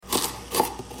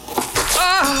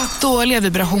Dåliga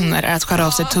vibrationer är att skära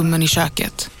av sig tummen i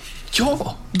köket.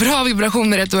 Ja! Bra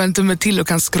vibrationer är att du har en tumme till och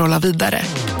kan scrolla vidare.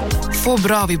 Få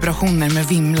bra vibrationer med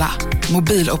Vimla.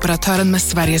 Mobiloperatören med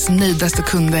Sveriges nöjdaste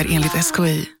kunder enligt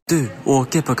SKI. Du,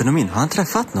 åker på ekonomin. Har han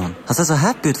träffat någon? Han ser så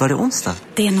happy ut. Var det onsdag?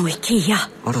 Det är nog Ikea.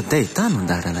 Har du dejtat någon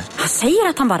där eller? Han säger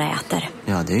att han bara äter.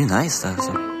 Ja, det är ju nice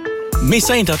alltså.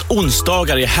 Missa inte att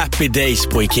onsdagar är happy days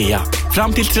på IKEA.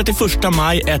 Fram till 31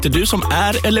 maj äter du som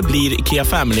är eller blir IKEA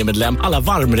Family-medlem alla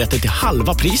varmrätter till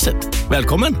halva priset.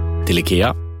 Välkommen till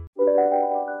IKEA.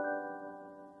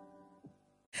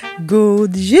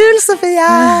 God jul, Sofia!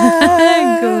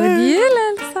 God jul,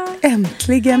 Elsa!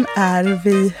 Äntligen är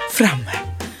vi framme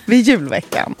vid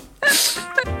julveckan.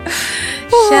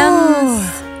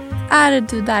 Är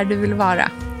du där du vill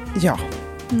vara? Ja.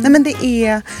 Nej, men det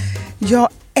är... Jag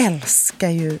älskar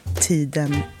ju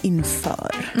tiden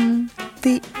inför.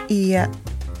 Det är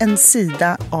en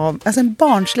sida av... Alltså en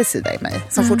barnslig sida i mig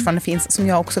som fortfarande finns, som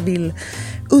jag också vill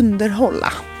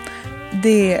underhålla.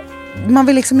 Man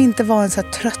vill liksom inte vara en så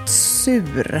här trött,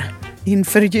 sur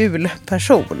inför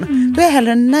julperson. Du är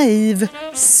hellre en naiv,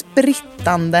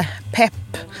 sprittande,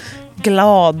 pepp,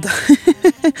 glad,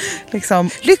 liksom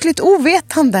lyckligt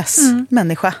ovetandes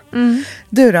människa.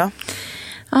 Du då?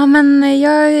 Ja, men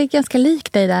jag är ganska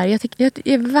lik dig där. Jag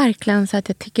är verkligen så att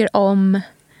jag tycker om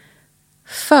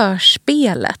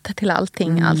förspelet till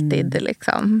allting alltid.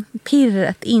 Liksom.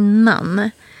 Pirret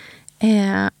innan.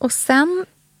 Och sen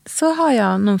så har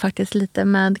jag nog faktiskt lite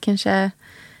med kanske,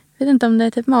 jag vet inte om det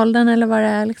är typ med åldern eller vad det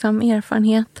är, liksom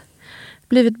erfarenhet,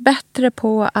 blivit bättre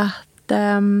på att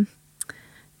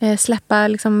släppa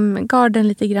liksom garden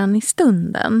lite grann i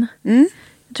stunden.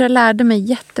 Jag tror jag lärde mig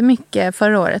jättemycket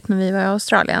förra året när vi var i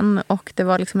Australien, och det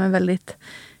var liksom en väldigt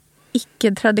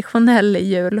icke-traditionell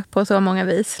jul på så många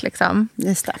vis. Liksom.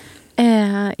 Just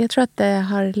det. Jag tror att det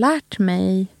har lärt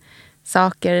mig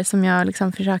saker som jag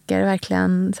liksom försöker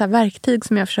verkligen, så här verktyg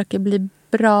som jag försöker bli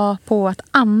bra på att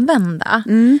använda.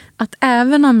 Att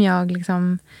även om jag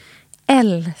liksom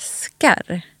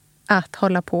älskar att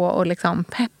hålla på och liksom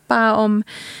peppa om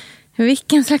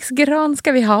vilken slags gran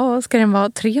ska vi ha, ska den vara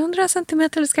 300 cm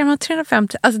eller ska den vara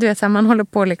 350? Alltså du vet så här, man håller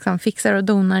på liksom fixar och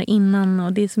donar innan,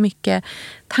 och det är så mycket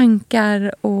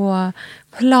tankar och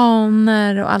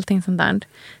planer och allting sånt där.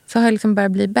 Så har jag liksom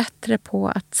börjat bli bättre på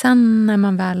att sen när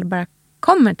man väl bara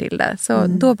kommer till det, så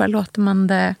då bara låter man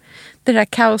det där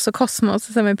kaos och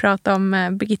kosmos som vi pratade om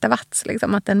med Birgitta Watts,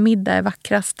 liksom, att en middag är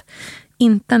vackrast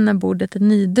inte när bordet är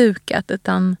nydukat,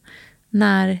 utan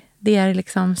när det är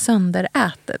liksom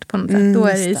sönderätet på något sätt. Då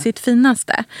är det i sitt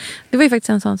finaste. Det var ju faktiskt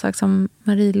en sån sak som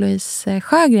Marie-Louise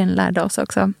Sjögren lärde oss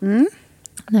också.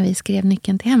 När vi skrev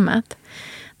Nyckeln till hemmet.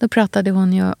 Då pratade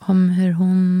hon ju om hur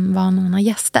hon var när hon har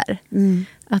gäster.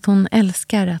 Att hon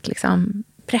älskar att liksom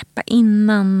preppa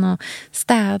innan och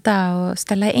städa och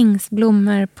ställa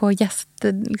ängsblommor på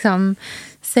liksom,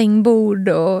 sängbord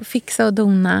och fixa och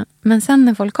dona. Men sen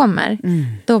när folk kommer,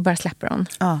 då bara släpper hon.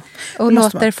 Ja. Och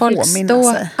låter folk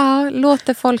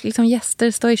låter folk liksom,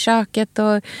 gäster stå i köket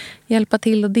och hjälpa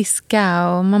till att diska,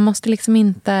 och man måste liksom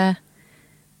inte,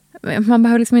 man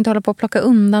behöver liksom inte hålla på att plocka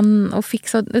undan och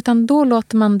fixa, utan då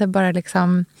låter man det bara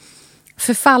liksom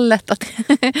förfallet att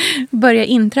börja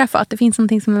inträffa, att det finns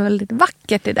någonting som är väldigt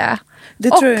vackert i det. Det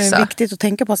tror jag är viktigt att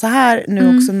tänka på så här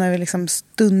nu också när vi liksom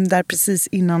stundar precis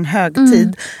innan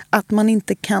högtid, att man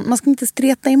ska inte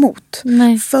streta emot.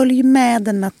 Nej. Följ med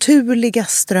den naturliga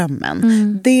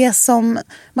strömmen. Det som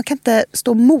man kan inte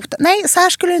stå emot. Nej, så här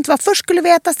skulle det inte vara. Först skulle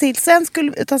vi äta till, sen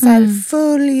skulle utan så här,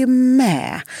 följ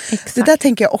med. Exakt. Det där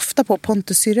tänker jag ofta på.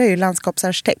 Pontus syrra är ju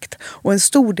landskapsarkitekt, och en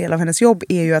stor del av hennes jobb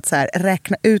är ju att så här,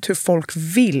 räkna ut hur folk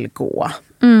vill gå.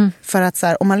 För att så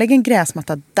här, om man lägger en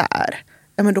gräsmatta där,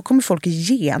 ja, men då kommer folk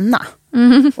gena.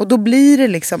 Och då blir det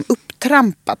liksom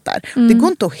upptrampat där. Det går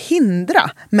inte att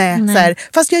hindra med så här,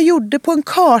 fast jag gjorde på en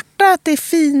karta att det är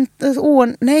fint.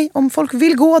 Nej, om folk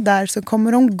vill gå där så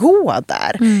kommer de gå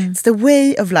där. It's the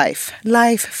way of life.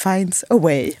 Life finds a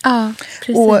way. Ja,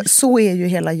 precis. Och så är ju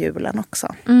hela julen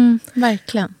också.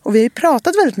 Verkligen. Och vi har ju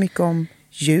pratat väldigt mycket om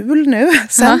jul nu,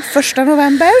 sen 1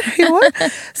 november i år.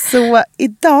 Så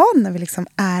idag när vi liksom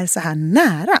är så här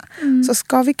nära, så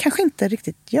ska vi kanske inte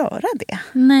riktigt göra det.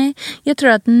 Nej, jag tror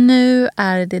att nu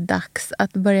är det dags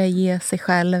att börja ge sig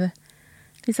själv,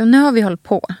 liksom, nu har vi hållit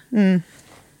på.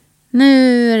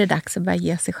 Nu är det dags att börja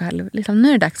ge sig själv, liksom, nu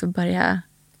är det dags att börja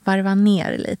varva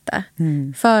ner lite.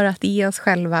 För att ge oss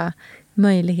själva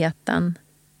möjligheten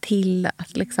till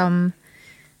att liksom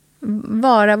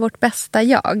vara vårt bästa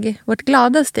jag, vårt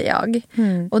gladaste jag.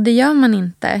 Och det gör man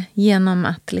inte genom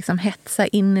att liksom hetsa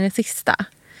in i det sista.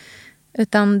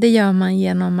 Utan det gör man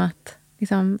genom att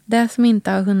liksom, det som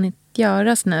inte har hunnit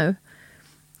göras nu,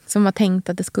 som var tänkt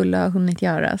att det skulle ha hunnit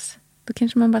göras, då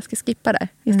kanske man bara ska skippa det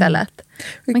istället.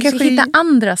 Man kanske hitta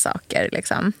andra saker.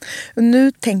 Liksom. Och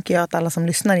nu tänker jag att alla som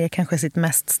lyssnar är kanske sitt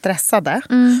mest stressade.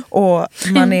 Och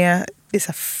man är i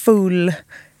så full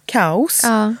kaos.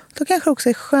 Ja. Då kanske det också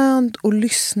är skönt att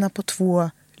lyssna på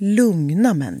 2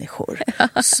 lugna människor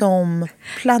som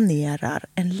planerar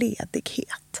en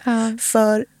ledighet. Ja.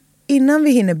 För innan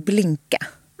vi hinner blinka,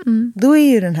 då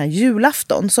är ju den här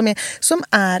julafton som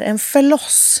är en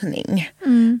förlossning.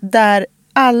 Där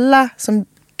alla som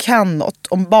kan något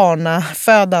om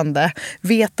barnafödande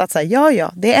vet att så här,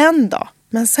 ja, det är en dag.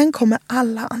 Men sen kommer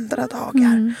alla andra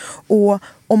dagar. Och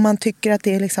om man tycker att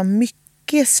det är liksom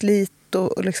mycket slit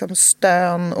och liksom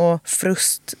stön och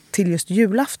frust till just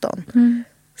julafton.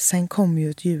 Sen kommer ju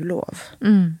ett jullov.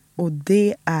 Och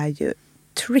det är ju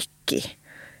tricky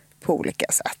på olika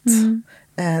sätt.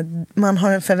 Man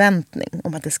har en förväntning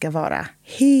om att det ska vara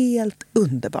helt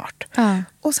underbart. Ja.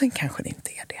 Och sen kanske det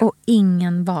inte är det. Och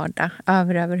ingen vardag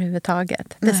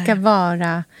överhuvudtaget. Det ska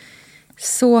vara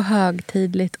så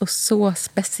högtidligt och så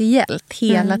speciellt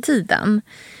hela tiden.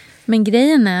 Men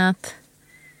grejen är att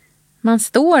man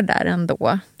står där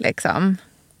ändå. Liksom.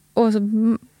 Och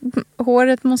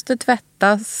håret måste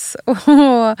tvättas. Och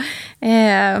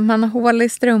man har hål i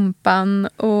strumpan.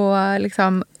 Och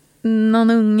liksom... någon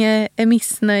unge är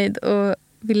missnöjd och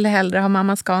vill hellre ha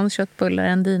mamma Scans köttbullar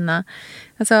än dina.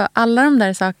 Alltså alla de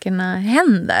där sakerna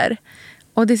händer.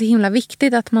 Och det är så himla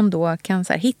viktigt att man då kan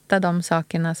så här, hitta de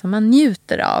sakerna som man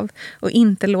njuter av. Och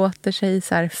inte låter sig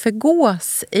så här,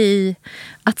 förgås i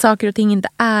att saker och ting inte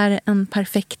är en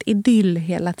perfekt idyll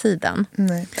hela tiden.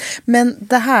 Nej. Men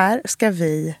det här ska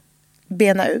vi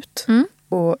bena ut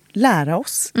och lära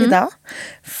oss idag.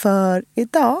 För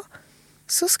idag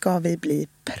så ska vi bli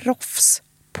proffs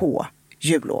på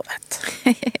jullovet.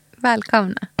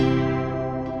 Välkomna.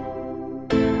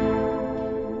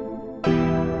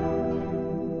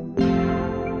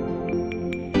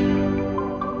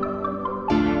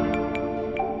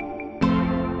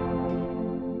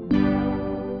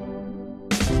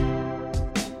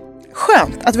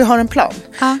 Skönt att vi har en plan.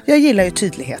 Ja. Jag gillar ju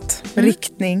tydlighet,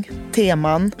 riktning,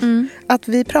 teman. Att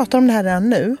vi pratar om det här redan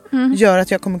nu gör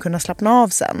att jag kommer kunna slappna av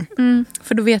sen.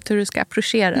 För då vet du hur du ska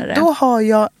approchera det. Då har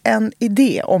jag en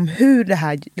idé om hur det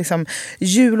här liksom,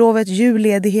 jullovet,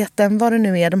 julledigheten, vad det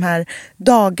nu är, de här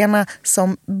dagarna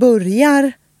som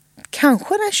börjar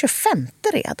kanske den 25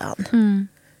 redan.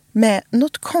 Med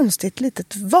något konstigt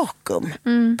litet vakuum.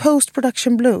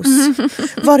 Post-production blues.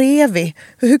 Var är vi?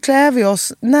 Hur klär vi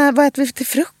oss? Vad äter vi till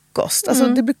frukost? Alltså,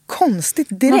 det blir konstigt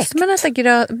direkt. Måste man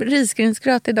äta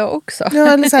risgrynsgröt idag också? Ja,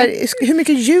 eller så här, hur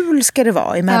mycket jul ska det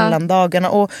vara i mellandagarna?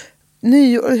 Och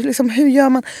nyår, liksom, hur gör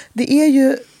man? Det är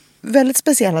ju väldigt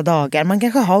speciella dagar. Man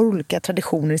kanske har olika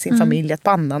traditioner i sin familj. Att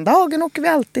på annandagen åker vi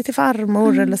alltid till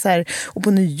farmor. Eller så här, och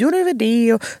på nyår är vi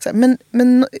det. Och så här.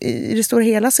 Men i det stora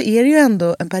hela så är det ju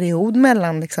ändå en period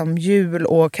mellan liksom, jul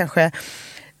och kanske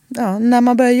när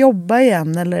man börjar jobba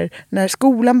igen. Eller när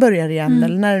skolan börjar igen.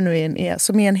 Eller när det nu är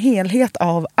som är en helhet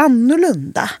av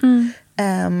annorlunda.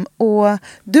 Och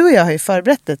du och jag har ju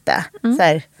förberett lite så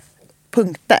här,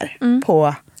 punkter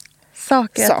på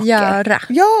saker att göra.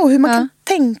 Ja, och hur man kan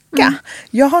tänka.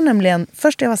 Jag har nämligen,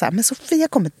 först jag var så här, men Sofia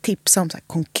kommer tipsa om så här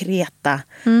konkreta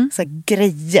så här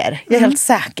grejer. Jag är helt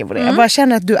säker på det. Jag bara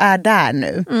känner att du är där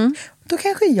nu. Då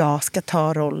kanske jag ska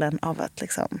ta rollen av att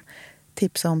liksom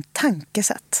tipsa om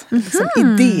tankesätt. Liksom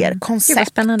idéer, koncept. Det var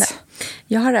spännande.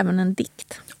 Jag har även en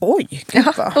dikt. Oj, gud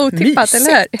vad otippat,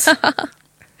 eller hur?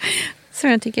 Som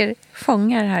jag tycker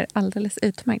fångar här alldeles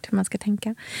utmärkt hur man ska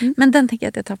tänka. Men den tänker jag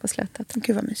att jag tar på slutet.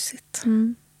 Gud vad mysigt.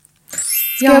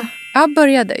 Jag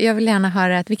började. Jag vill gärna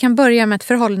höra att vi kan börja med ett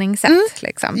förhållningssätt.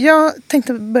 Liksom. Jag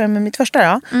tänkte börja med mitt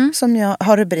första då. Som jag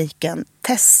har rubriken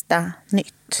Testa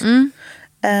nytt.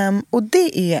 Och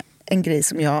det är en grej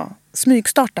som jag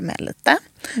smygstartar med lite.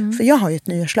 För jag har ju ett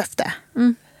nyårslöfte.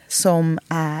 Som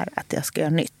är att jag ska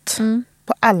göra nytt.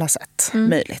 På alla sätt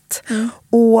möjligt.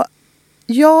 Och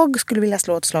jag skulle vilja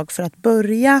slå ett slag för att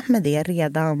börja med det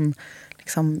redan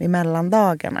liksom, i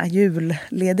mellandagarna,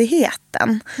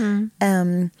 julledigheten.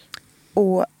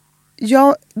 Och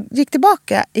jag gick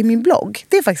tillbaka i min blogg.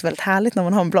 Det är faktiskt väldigt härligt när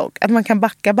man har en blogg. Att man kan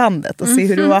backa bandet och se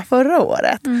hur det var förra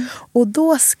året. Och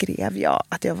då skrev jag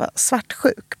att jag var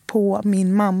svartsjuk på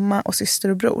min mamma och syster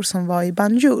och bror som var i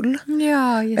Banjul.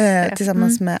 Ja, just det.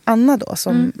 Tillsammans med Anna då,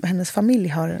 som hennes familj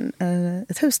har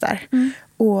ett hus där.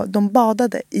 Och de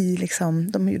badade i,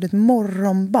 liksom, de gjorde ett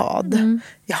morgonbad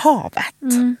i havet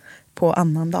på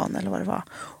annandagen eller vad det var.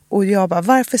 Och jag bara,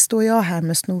 varför står jag här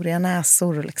med snoriga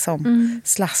näsor och liksom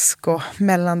slask och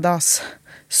mellandags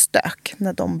stök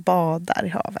när de badar i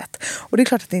havet. Och det är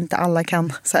klart att inte alla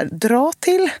kan så här, dra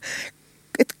till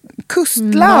ett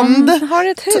kustland. Någon har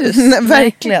ett hus.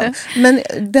 Verkligen. Men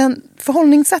den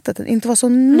förhållningssättet att inte vara så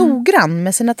noggrann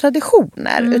med sina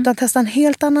traditioner utan testa en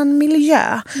helt annan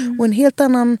miljö och en helt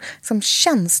annan liksom,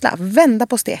 känsla. Vända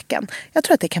på steken. Jag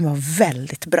tror att det kan vara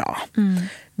väldigt bra.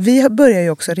 Vi börjar ju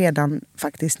också redan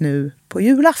faktiskt nu på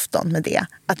julafton med det.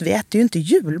 Att vi äter ju inte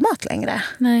julmat längre.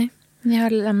 Nej. Ni har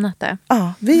lämnat det.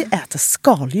 Ja, vi äter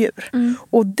skaldjur.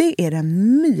 Och det är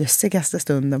den mysigaste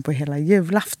stunden på hela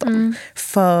julafton.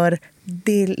 För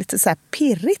det är lite så här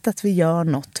pirrigt att vi gör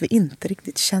något vi inte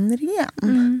riktigt känner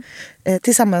igen.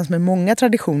 Tillsammans med många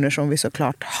traditioner som vi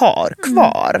såklart har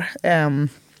kvar.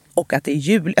 Och att det är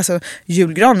jul. Alltså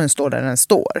julgranen står där den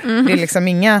står. Det är liksom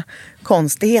inga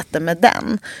konstigheter med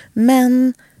den.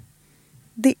 Men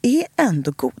det är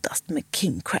ändå godast med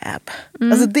king crab.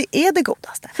 Alltså det är det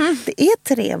godaste. Det är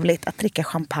trevligt att dricka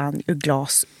champagne ur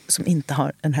glas som inte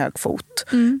har en hög fot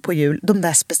på jul. De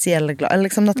där speciella glas, eller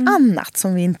liksom något annat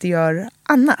som vi inte gör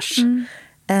annars.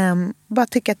 Bara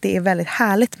tycker att det är väldigt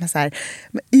härligt med så här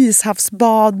med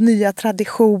ishavsbad, nya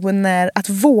traditioner, att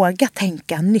våga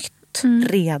tänka nytt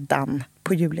redan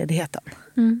på julledigheten.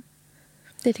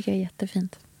 Det tycker jag är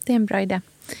jättefint. Det är en bra idé.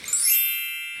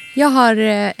 Jag har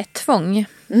ett tvång.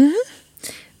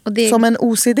 Och det... Som en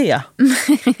OCD?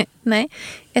 Nej,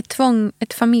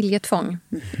 ett familjetvång.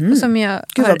 Som jag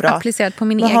har applicerat på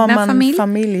min egna familj. Vad har man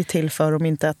familj till för om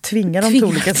inte att tvinga dem till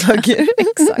olika saker?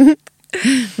 Exakt.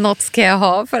 Något ska jag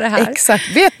ha för det här.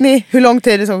 Exakt. Vet ni hur lång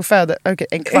tid det tog föda? Okej,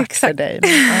 en kvart för dig.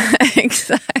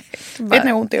 Exakt. Vet ni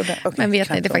hur ont det gjorde? Okay, men vet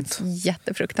ni, det är faktiskt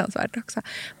jättefruktansvärt också.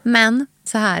 Men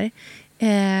så här.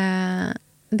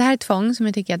 Det här är tvång som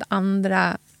jag tycker att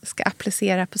andra ska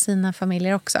applicera på sina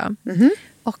familjer också.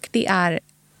 Och det är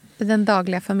den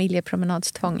dagliga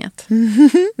familjepromenadstvånget.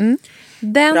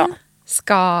 Den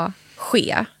ska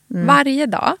ske varje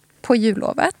dag på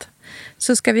jullovet.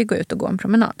 Så ska vi gå ut och gå en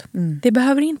promenad. Det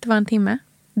behöver inte vara en timme.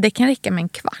 Det kan räcka med en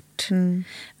kvart.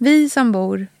 Vi som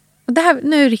bor... Och det här,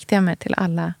 nu riktar jag mig till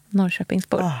alla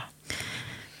Norrköpingsbor.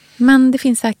 Men det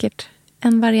finns säkert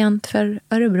en variant för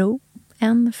Örebro.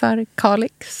 En för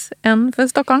Kalix. En för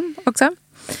Stockholm också.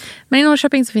 Men i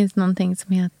Norrköping så finns det någonting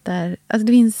som heter... Alltså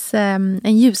det finns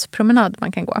en ljuspromenad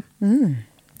man kan gå.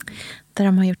 Där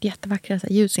de har gjort jättevackra så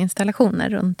här, ljusinstallationer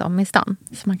runt om i stan.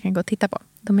 Som man kan gå och titta på.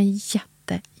 De är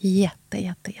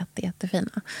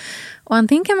jättefina. Och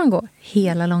antingen kan man gå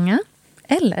hela långa.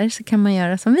 Eller så kan man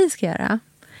göra som vi ska göra.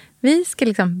 Vi ska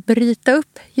liksom bryta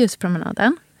upp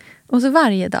ljuspromenaden. Och så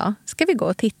varje dag ska vi gå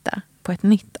och titta på ett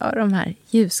nytt av de här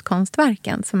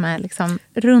ljuskonstverken som är liksom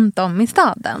runt om i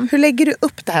staden. Hur lägger du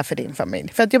upp det här för din familj?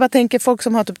 För att jag bara tänker folk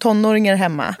som har typ tonåringar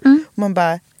hemma. Och man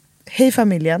bara, hej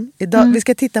familjen, idag, vi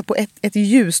ska titta på ett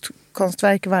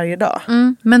ljuskonstverk varje dag.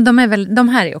 Men de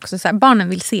här är också så här, barnen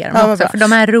vill se dem också. För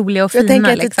de är roliga och fina. Jag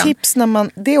tänker att liksom. ett tips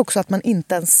det är också att man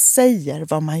inte ens säger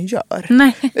vad man gör.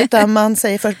 Nej. Utan man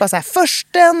säger först bara så här,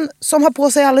 försten som har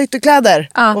på sig alla ytterkläder.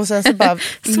 Och sen så bara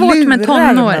svårt med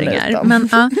tonåringar. Men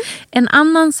en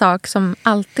annan sak som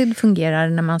alltid fungerar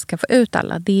när man ska få ut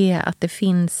alla, det är att det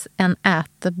finns en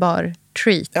ätbar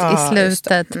treat i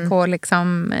slutet på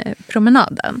liksom,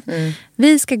 promenaden.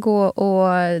 Vi ska gå och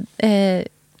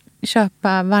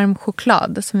köpa varm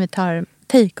choklad som vi tar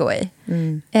takeaway.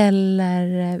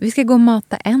 Eller vi ska gå och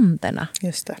mata änderna.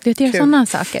 Just det. Du vet, göra sådana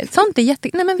saker. Sånt är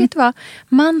nej men vet du vad?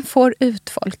 Man får ut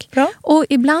folk. Bra. Och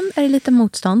ibland är det lite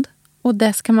motstånd. Och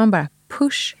det ska man bara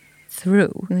push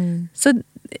through. Så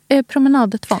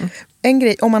promenadtvång. En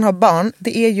grej om man har barn,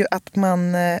 det är ju att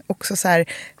man också så här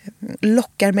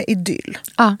lockar med idyll.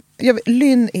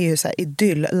 Lynn är ju så här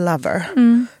idyll-lover.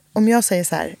 Om jag säger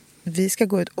så här, vi ska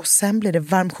gå ut och sen blir det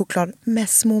varm choklad med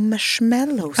små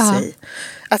marshmallows i.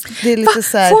 Att det är lite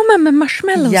så här, får man med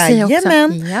marshmallows i också?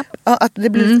 Jajamän. Att det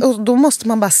blir, och då måste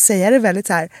man bara säga det väldigt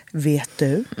så här, vet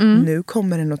du, nu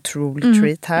kommer en otrolig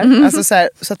treat här. Alltså så här,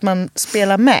 så att man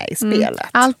spelar med i spelet.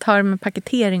 Allt har med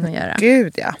paketering att göra.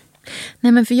 Gud, ja.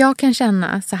 Nej, men för jag kan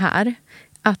känna så här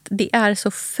att det är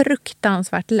så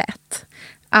fruktansvärt lätt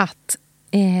att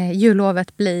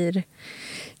jullovet blir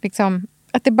liksom,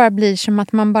 att det bara blir som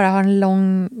att man bara har en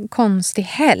lång konstig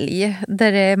helg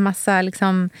där det är massa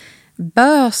liksom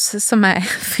bös som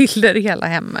fyller hela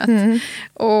hemmet.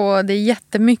 Och det är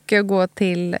jättemycket att gå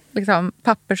till liksom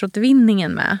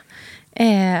pappersåtervinningen med.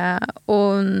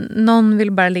 Och någon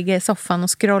vill bara ligga i soffan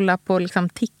och scrolla på liksom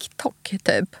TikTok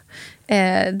typ.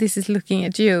 This is looking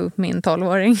at you, min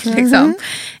 12-åring. Liksom.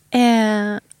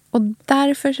 Och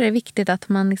därför är det viktigt att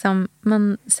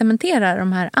man cementerar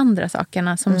de här andra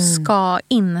sakerna som ska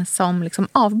in som liksom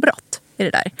avbrott i det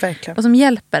där. Verkligen. Och som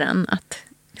hjälper en att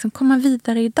liksom komma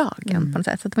vidare i dagen på något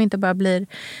sätt. Så att de inte bara blir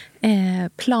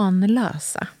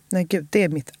planlösa. Nej gud, det är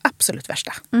mitt absolut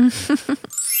värsta.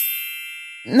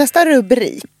 Nästa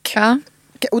rubrik. Ja.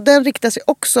 Och den riktar sig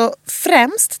också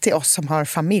främst till oss som har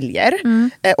familjer.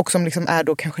 Och som liksom är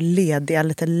då kanske lediga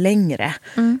lite längre.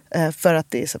 För att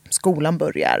det är så, skolan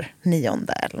börjar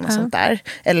 9:e eller något sånt där.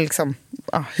 Eller liksom,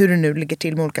 hur det nu ligger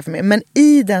till med olika familjer. Men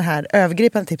i den här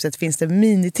övergripande tipset finns det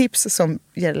minitips som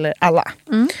gäller alla.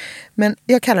 Men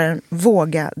jag kallar den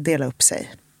våga dela upp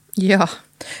sig. Ja.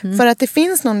 För att det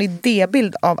finns någon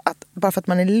idébild av att bara för att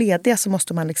man är ledig så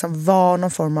måste man liksom vara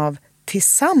någon form av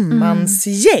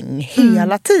tillsammansgäng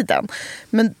hela tiden.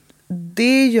 Men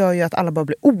det gör ju att alla bara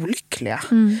blir olyckliga.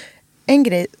 En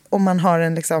grej om man har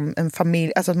en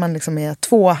familj, alltså att man liksom är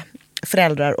 2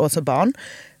 föräldrar och så barn,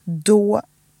 då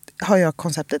har jag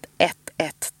konceptet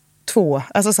 1-1-2.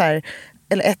 Alltså så här,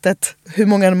 eller 1-1, hur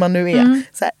många man nu är.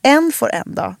 Så här, en får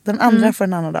en dag, den andra får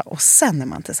en annan dag och sen är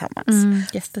man tillsammans.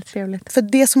 Jättetrevligt. För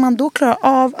det som man då klarar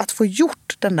av att få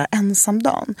gjort den där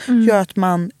ensamdagen gör att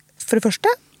man för det första,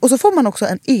 och så får man också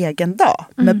en egen dag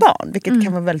med barn, vilket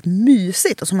kan vara väldigt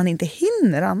mysigt och som man inte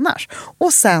hinner annars.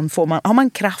 Och sen har man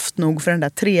kraft nog för den där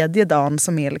 3:e dagen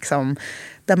som är liksom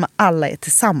där man alla är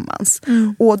tillsammans.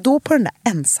 Och då på den där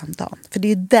ensamdagen, för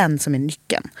det är den som är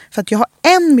nyckeln. För att jag har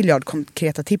 1 miljard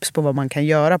konkreta tips på vad man kan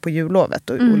göra på jullovet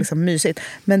och liksom mysigt.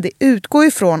 Men det utgår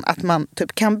ifrån att man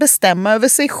typ kan bestämma över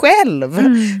sig själv.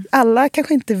 Alla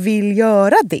kanske inte vill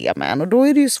göra det med en. Och då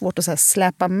är det ju svårt att så här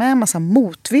släpa med massa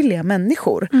motvilliga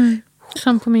människor.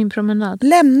 Som på min promenad.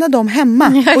 Lämna dem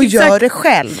hemma och gör det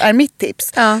själv, är mitt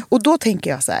tips. Ja. Och då tänker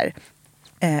jag så här,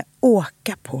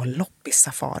 åka på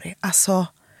loppissafari. Alltså,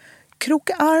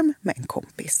 kroka arm med en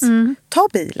kompis. Ta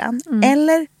bilen,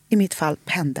 eller i mitt fall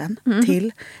pendeln,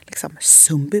 till liksom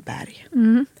Sundbyberg.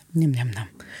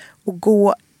 Och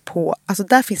gå på, alltså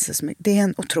där finns det så mycket, det är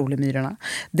en otrolig Myrorna.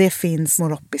 Det finns små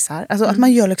loppisar. Alltså att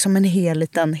man gör liksom en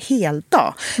liten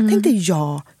heldag. Tänkte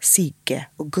jag, Sigge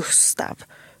och Gustav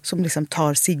som liksom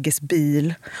tar Sigges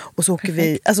bil och så åker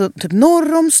vi alltså typ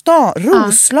norr om stan,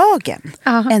 Roslagen,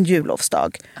 en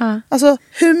jullovsdag. Alltså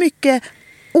hur mycket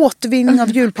återvinning av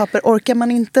julpapper orkar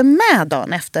man inte med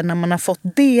dagen efter när man har fått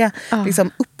det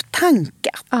liksom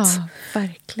upptankat.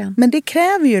 Verkligen. Men det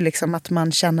kräver ju liksom att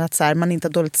man känner att så här, man inte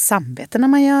har dåligt samvete när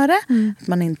man gör det. Att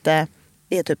man inte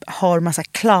har massa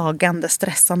klagande,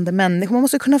 stressande människor. Man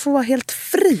måste kunna få vara helt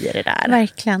fri i det där.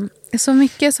 Verkligen. Så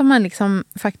mycket som man liksom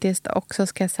faktiskt också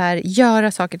ska så här,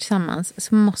 göra saker tillsammans,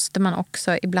 så måste man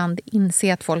också ibland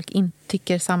inse att folk inte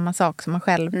tycker samma sak som man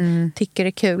själv tycker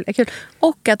är kul.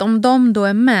 Och att om de då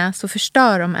är med så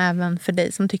förstör de även för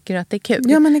dig som tycker att det är kul.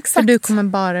 Ja, men exakt. För du kommer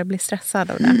bara bli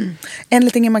stressad av det. En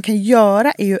liten grej man kan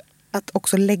göra är ju att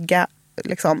också lägga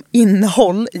liksom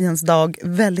innehåll i ens dag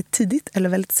väldigt tidigt eller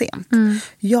väldigt sent.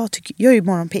 Jag är ju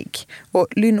morgonpigg och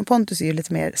Lynn och Pontus är ju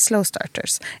lite mer slow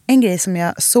starters. En grej som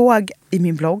jag såg i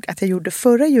min blogg att jag gjorde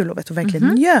förra jullovet och verkligen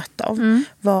njöt av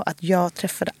var att jag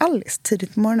träffade Alice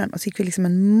tidigt på morgonen och så gick vi liksom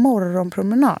en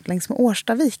morgonpromenad längs med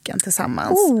Årstaviken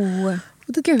tillsammans.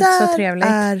 Och det Gud, där så trevligt.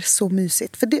 är så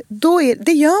mysigt. För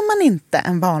det gör man inte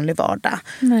en vanlig vardag.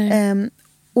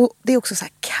 Och det är också så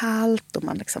här kallt och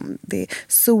det är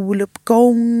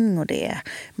soluppgång och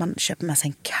man köper med sig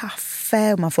en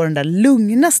kaffe och man får den där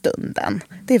lugna stunden.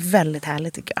 Det är väldigt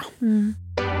härligt tycker jag.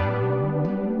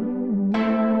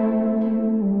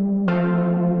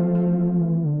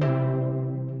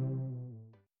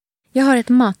 Jag har ett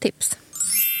mattips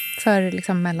för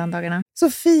liksom mellandagarna.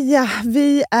 Sofia,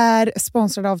 vi är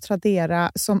sponsrade av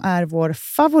Tradera som är vår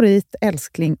favorit,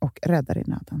 älskling och räddare i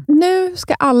nöden. Nu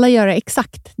ska alla göra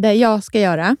exakt det jag ska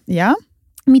göra. Ja.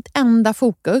 Mitt enda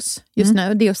fokus just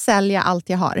nu det är att sälja allt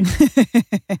jag har.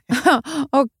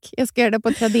 Och jag ska göra det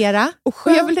på Tradera. Och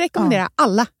jag vill rekommendera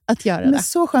alla att göra det. Men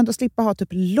så skönt att slippa ha typ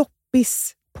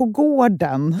loppis på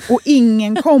gården och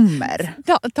ingen kommer.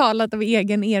 Talat av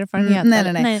egen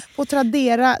erfarenhet. Nej. På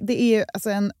Tradera, det är ju alltså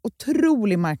en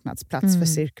otrolig marknadsplats för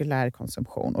cirkulär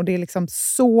konsumtion. Och det är liksom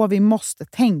så vi måste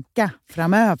tänka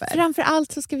framöver. Framför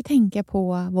allt så ska vi tänka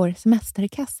på vår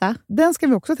semesterkassa. Den ska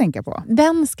vi också tänka på.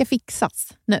 Den ska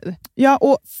fixas nu. Ja,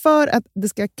 och för att det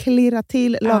ska klirra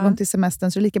till lagom till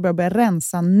semestern så är det lika bra att börja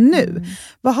rensa nu.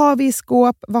 Vad har vi i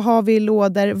skåp? Vad har vi i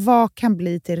lådor? Vad kan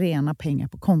bli till rena pengar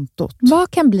på kontot?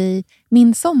 Vad kan bli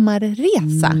min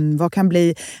sommarresa? Vad kan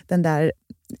bli den där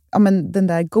den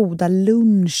där goda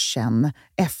lunchen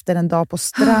efter en dag på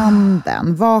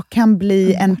stranden? Vad kan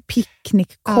bli en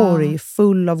picknickkorg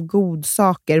full av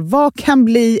godsaker? Vad kan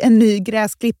bli en ny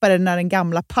gräsklippare när den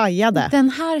gamla pajade? Den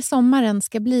här sommaren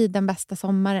ska bli den bästa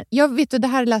sommaren. Jag vet, och det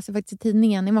här läser jag faktiskt i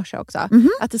tidningen i morse också.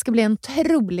 Att det ska bli en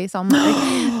otrolig sommar.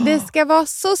 Det ska vara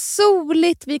så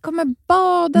soligt. Vi kommer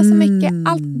bada så mycket.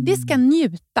 Allt, det ska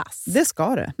njutas. Det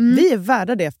ska det. Vi är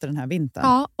värda det efter den här vintern.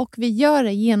 Ja, och vi gör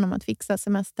det genom att fixa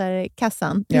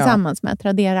semesterkassan tillsammans med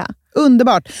Tradera.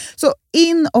 Underbart. Så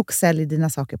in och sälj dina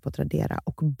saker på Tradera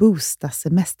och boosta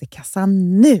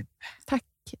semesterkassan nu. Tack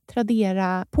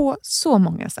Tradera på så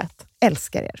många sätt.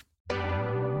 Älskar er.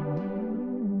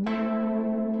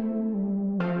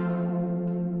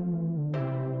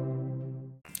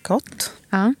 Gott.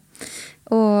 Ja.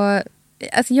 Och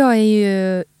alltså jag är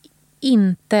ju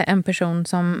inte en person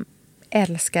som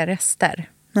älskar rester.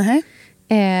 Nej.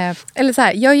 Eller så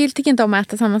här, jag tycker inte om att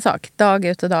äta samma sak dag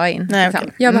ut och dag in. Nej, liksom.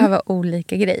 okay. Jag behöver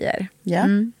olika grejer. Yeah.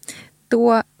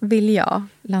 Då vill jag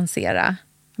lansera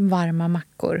varma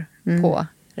mackor på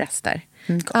rester.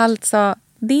 Alltså,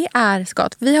 det är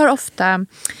skott. Vi har ofta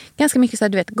ganska mycket så här,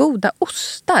 du vet, goda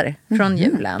ostar från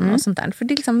julen och sånt där. För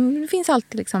det finns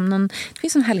alltid liksom det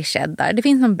finns en härlig cheddar, det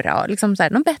finns någon bra, liksom så här,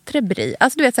 någon bättre brie.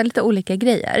 Alltså du vet, så här, lite olika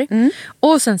grejer.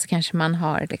 Och sen så kanske man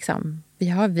har liksom,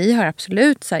 vi har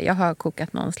absolut så här, jag har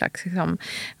kokat någon slags liksom,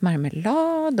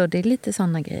 marmelad och det är lite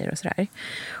sådana grejer och sådär.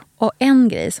 Och en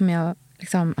grej som jag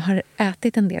liksom har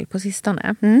ätit en del på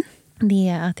sistone, det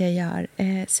är att jag gör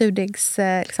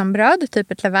surdegsbröd, liksom bröd,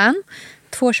 typ ett levain,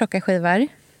 2 tjocka skivor,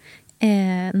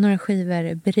 några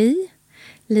skivor brie,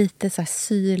 lite så här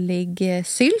syrlig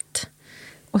sylt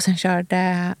och sen kör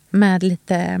det med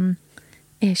lite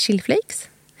chiliflakes.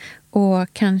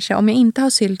 Och kanske, om jag inte har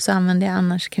sylt så använder jag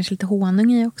annars kanske lite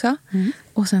honung i också.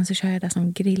 Och sen så kör jag det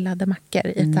som grillade mackor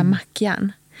i ett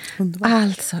mackjärn.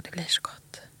 Alltså, det blir så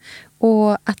gott.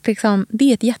 Och att liksom, det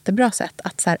är ett jättebra sätt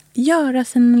att så här, göra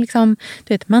sin, liksom,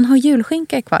 du vet, man har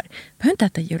julskinka kvar. Du behöver inte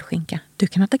äta julskinka. Du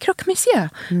kan äta croque monsieur.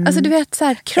 Alltså du vet, så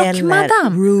här, croque madame.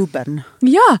 Eller Ruben.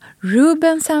 Ja,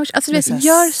 Ruben sandwich. Alltså du vet,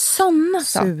 gör sådana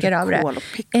saker av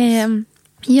det.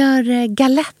 Gör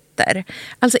galetter.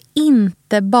 Alltså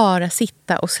inte bara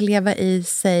sitta och sleva i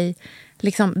sig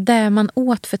liksom det man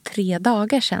åt för 3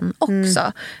 dagar sedan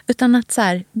också. Utan att så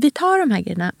här, vi tar de här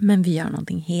grejerna men vi gör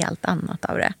någonting helt annat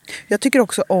av det. Jag tycker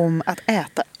också om att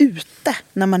äta ute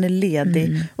när man är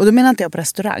ledig. Och då menar inte jag på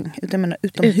restaurang, utan jag menar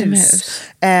utomhus.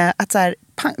 Att så här,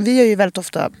 vi gör ju väldigt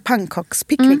ofta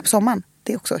pannkakspicknick på sommaren.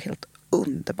 Det är också helt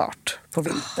underbart på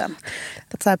vintern.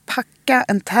 Att så här, packa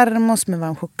en termos med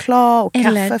varm choklad och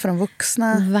kaffe för de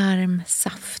vuxna. Varm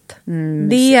saft.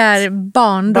 Det är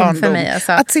barndom för mig.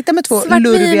 Alltså. Att sitta med 2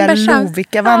 lurviga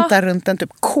Lovikka-vantar runt en typ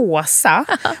kåsa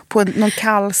på någon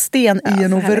kall sten i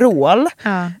en overall.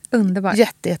 Ja, underbart.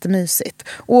 Jättemysigt.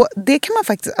 Och det kan man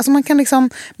faktiskt, alltså man kan liksom,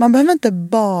 man behöver inte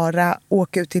bara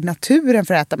åka ut i naturen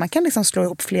för att äta. Man kan liksom slå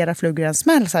ihop flera flugor i en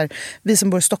smäll. Så här, vi som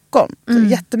bor i Stockholm. Så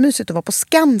jättemysigt att vara på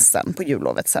Skansen på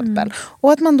jullovets exempel.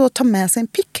 Och att man då tar med sig en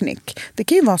picknick. Det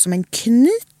kan ju vara som en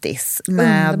knytis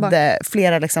med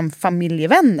flera liksom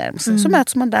familjevänner. Så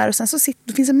möts man där och sen så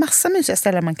det finns en massa mysiga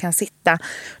ställen man kan sitta.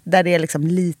 Där det är liksom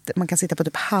lite, man kan sitta på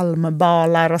typ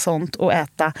halmbalar och sånt och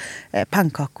äta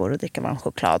pannkakor och dricka varm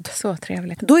choklad. Så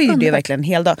trevligt. Då är ju det verkligen en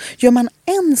hel dag. Gör man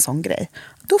en sån grej,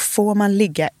 då får man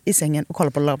ligga i sängen och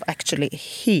kolla på Love Actually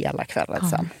hela kvällen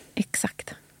sen.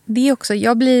 Exakt. Det är också,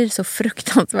 jag blir så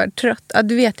fruktansvärt trött. Ja,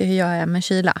 du vet ju hur jag är med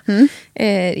kyla.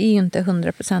 Det är ju inte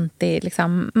 100%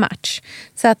 liksom match.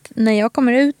 Så att när jag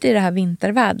kommer ut i det här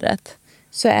vintervädret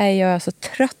så är jag så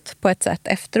trött på ett sätt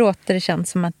efteråt. Där det känns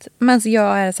som att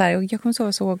jag är så här, och jag kommer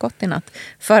sova så gott i natt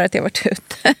för att jag varit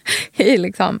ute i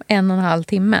liksom 1,5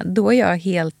 timme. Då är jag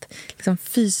helt liksom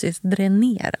fysiskt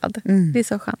dränerad. Det är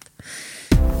så skönt.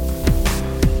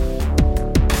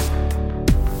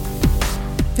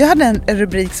 Jag hade en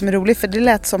rubrik som är rolig för det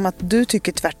lät som att du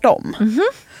tycker tvärtom.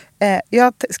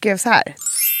 Jag skrev så här: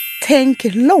 tänk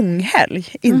långhelg,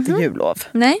 inte jullov.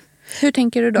 Nej, hur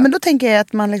tänker du då? Men då tänker jag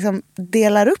att man liksom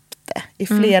delar upp det i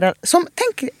flera. Som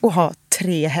tänk att ha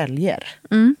 3 helger.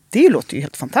 Det låter ju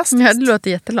helt fantastiskt. Ja, det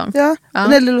låter jättelångt. Ja.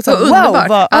 Det låter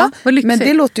wow, men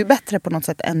det låter ju bättre på något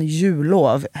sätt än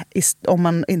jullov om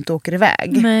man inte åker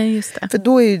iväg. Nej, just det. För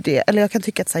då är ju det, eller jag kan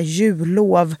tycka att så här,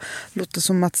 jullov låter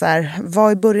som att så här,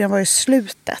 vad i början, vad i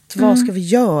slutet? Vad ska vi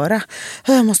göra?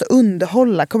 Jag måste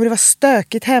underhålla. Kommer det vara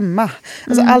stökigt hemma?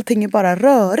 Alltså allting är bara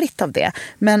rörigt av det.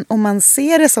 Men om man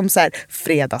ser det som så här,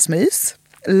 fredagsmys,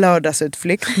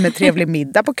 lördagsutflykt med trevlig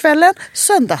middag på kvällen,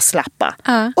 söndagslappa.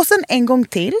 Och sen en gång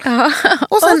till.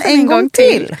 Och sen en gång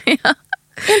till.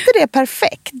 Är inte det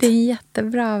perfekt? Det är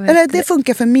jättebra. Eller det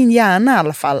funkar för min hjärna i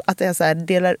alla fall. Att jag så här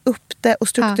delar upp det och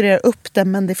strukturerar upp det.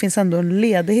 Men det finns ändå en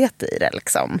ledighet i det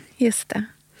liksom. Just det.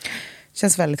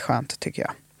 Känns väldigt skönt tycker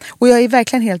jag. Och jag är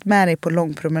verkligen helt med dig på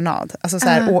lång promenad. Alltså så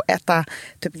här, och äta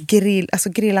typ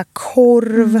grilla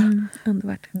korv.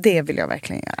 Underbart. Det vill jag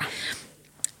verkligen göra.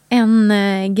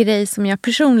 En grej som jag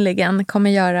personligen kommer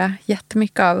göra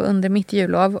jättemycket av under mitt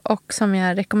jullov och som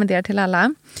jag rekommenderar till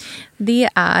alla, det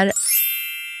är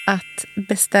att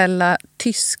beställa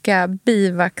tyska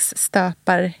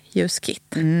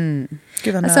bivaxstöparljuskit.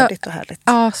 Gud vad nördigt och härligt.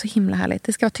 Ja, så himla härligt.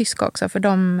 Det ska vara tyska också för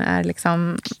de är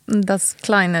liksom das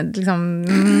kleine, liksom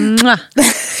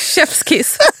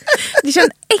chefskiss. Det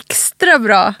känns extra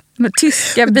bra med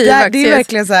tyska bivaxljus. Det är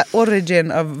verkligen så här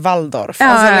origin of Waldorf. Ja,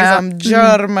 alltså liksom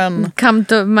German. Come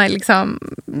to my liksom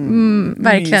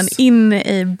verkligen in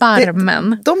i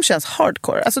barmen. De känns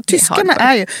hardcore. Alltså tyskarna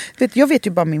är ju, jag vet ju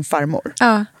bara min farmor.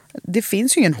 Ja. Det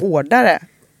finns ju ingen hårdare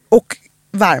och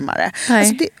varmare.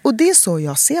 Alltså och det är så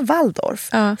jag ser Waldorf.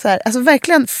 Ja. Så här, alltså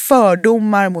verkligen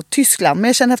fördomar mot Tyskland. Men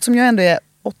jag känner eftersom jag ändå är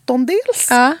åttondels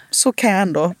så kan jag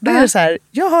ändå. Då är det så här,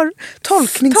 jag har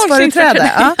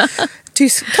tolkningsföreträde.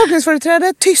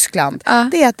 Tolkningsföreträde Tyskland.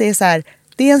 Det är att det är så här,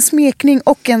 det är en smekning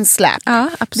och en släp.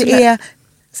 Det är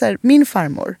så här, min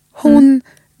farmor, hon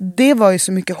det var ju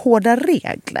så mycket hårda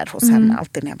regler hos henne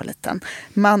alltid när jag var liten.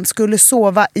 Man skulle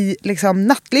sova i liksom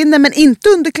nattlinne men inte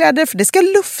underkläder för det ska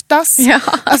luftas. Ja.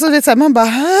 Alltså det är så här, man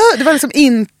bara det var liksom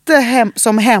inte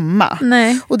som hemma.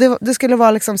 Nej. Och det skulle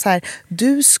vara liksom så här,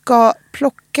 du ska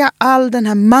plocka all den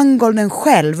här mangolden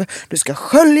själv. Du ska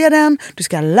skölja den, du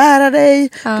ska lära dig,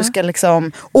 du ska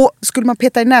liksom, och skulle man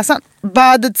peta i näsan,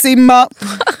 badet simma.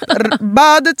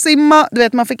 Du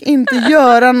vet, man fick inte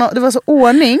göra något, det var så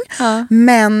ordning.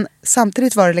 Men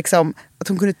samtidigt var det liksom att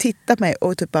hon kunde titta på mig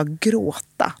och typ bara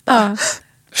gråta.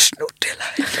 Snurrtilla.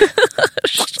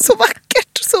 Så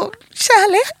vackert, så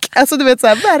kärlek. Alltså du vet så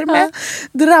här, värme,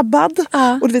 drabbad.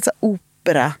 Och du vet så här,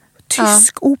 opera.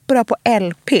 Tysk opera på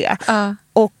LP.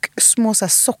 Och små så här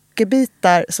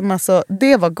sockerbitar som alltså,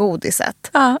 det var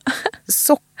godiset.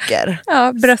 Socker.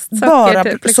 Bröstsocker. Bara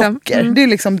typ, socker. Det är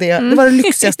liksom det. Det var det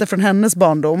lyxigaste från hennes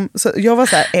barndom. Så jag var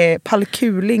så här, Palle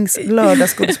Kulings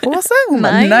lördagsgodispåse. Hon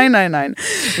bara, nej.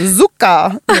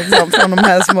 Zucka. Liksom, från de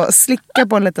här små, slicka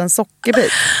på en liten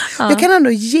sockerbit. Jag kan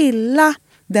ändå gilla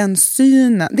den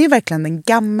synen. Det är verkligen den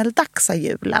gammeldagsa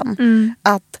julen.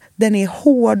 Att den är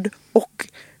hård och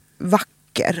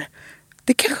vacker.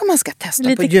 Det kanske man ska testa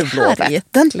lite på jullovet. Kargt,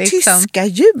 den liksom. Tyska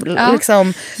jul.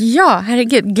 Liksom. Ja,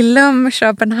 herregud. Glöm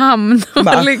Köpenhamn.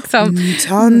 Liksom.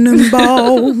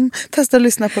 Tannenbaum. Testa att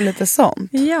lyssna på lite sånt.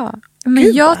 Ja, men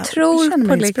gud, jag tror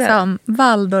på liksom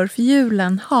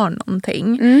Waldorf-julen har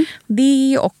någonting.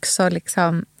 Det är också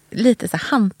liksom lite så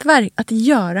hantverk, att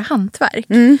göra hantverk.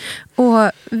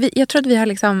 Och jag tror att vi har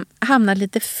liksom hamnat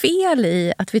lite fel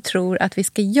i att vi tror att vi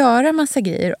ska göra massa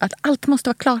grejer och att allt måste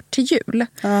vara klart till jul.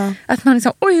 Att man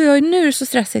liksom, oj, nu är det så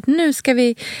stressigt. Nu ska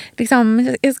vi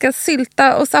liksom, jag ska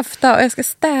sylta och safta och jag ska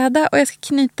städa och jag ska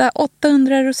knyta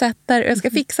 800 rosetter och jag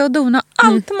ska fixa och dona.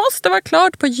 Allt måste vara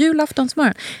klart på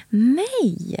julaftonsmorgon.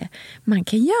 Nej, man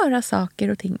kan göra saker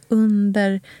och ting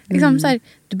under liksom så här,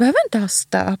 du behöver inte ha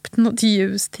stöpt något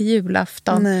ljus till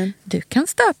julafton. Nej. Du kan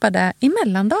stöpa det i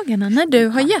mellandagarna när du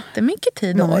har jättemycket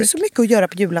tid. Man har ju så mycket att göra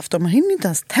på julafton. Man hinner inte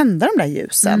ens tända de där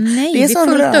ljusen. Nej, det är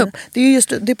fullt upp. Det är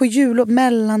just det är på jul och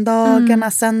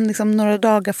mellandagarna. Sen liksom några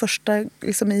dagar första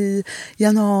liksom i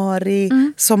januari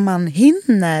som man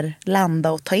hinner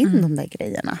landa och ta in de där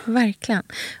grejerna. Verkligen.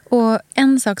 Och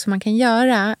en sak som man kan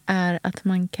göra är att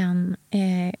man kan,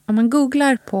 om man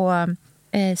googlar på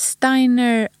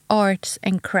Steiner Arts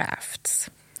and Crafts,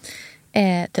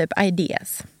 typ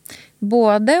ideas.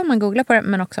 Både om man googlar på det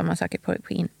men också om man söker på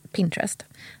Pinterest.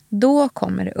 Då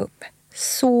kommer det upp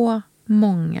så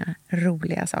många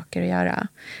roliga saker att göra.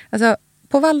 Alltså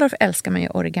på Waldorf älskar man ju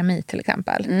origami till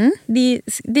exempel.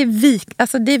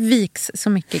 Det viks så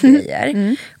mycket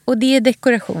grejer. Och det är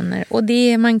dekorationer. Och det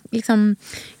är, man liksom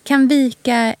kan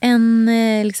vika en...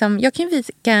 Liksom, jag kan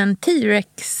vika en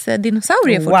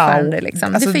T-Rex-dinosaurie fortfarande.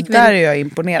 Liksom. Alltså, där är jag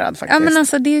imponerad faktiskt. Ja, men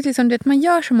alltså, det är liksom, man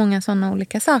gör så många sådana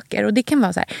olika saker. Och det kan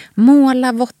vara så här,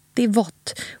 måla vått i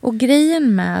vått. Och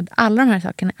grejen med alla de här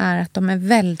sakerna är att de är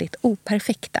väldigt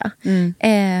operfekta.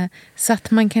 Så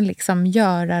att man kan liksom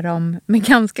göra dem med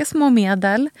ganska små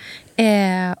medel.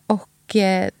 Och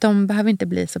de behöver inte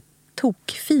bli så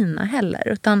tokfina heller.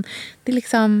 Utan det är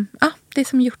liksom, det är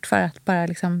som gjort för att bara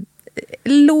liksom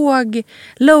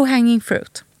low hanging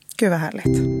fruit. Gud vad härligt.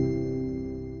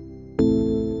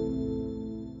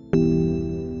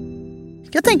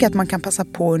 Jag tänker att man kan passa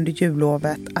på under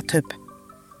jullovet att typ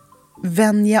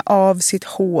vänja av sitt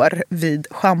hår vid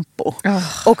shampoo.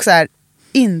 Och så här,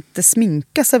 inte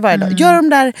sminka sig varje dag. Gör de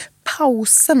där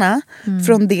pauserna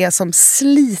från det som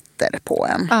sliter på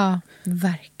en. Ja,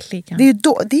 verkligen. Det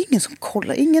är ingen som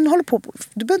kollar. Ingen håller på.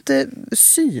 Du behöver inte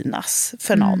synas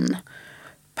för någon.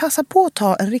 Passa på att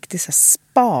ta en riktig så här,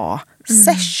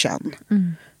 spa-session.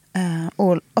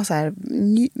 Och så här,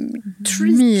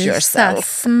 treat yourself.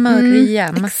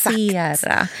 Smörja,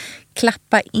 massera,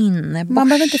 klappa in, borsta. Man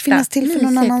behöver inte finnas till för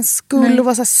någon annans skull och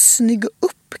vara så här snygg och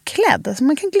uppklädd. Alltså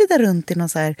man kan glida runt i någon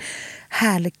så här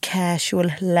härlig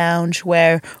casual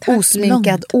loungewear,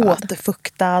 osminkad,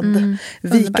 återfuktad,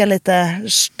 vika lite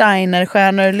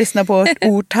Steinerstjärnor, lyssna på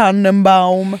O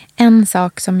Tannenbaum. En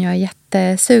sak som jag är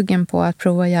jättesugen på att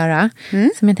prova att göra,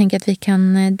 som jag tänker att vi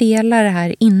kan dela det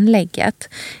här inlägget,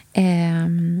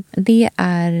 det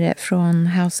är från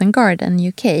House and Garden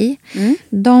UK.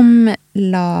 De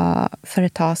la för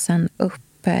ett tag sedan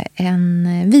upp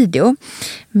en video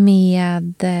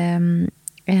med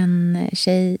en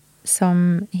tjej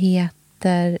som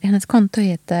heter, hennes konto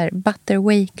heter Butter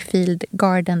Wakefield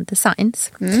Garden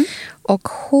Designs. Och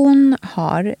hon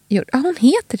har gjort, hon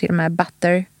heter till och med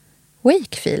Butter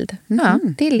Wakefield. Ja,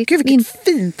 det är lite. Gud, vilket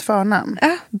fint förnamn.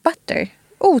 Ja, Butter.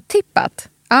 Otippat.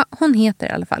 Ja, hon heter i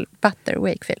alla fall Butter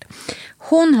Wakefield.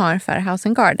 Hon har för House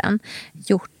and Garden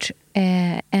gjort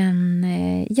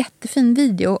en jättefin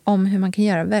video om hur man kan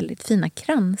göra väldigt fina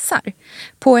kransar.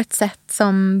 På ett sätt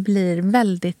som blir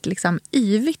väldigt liksom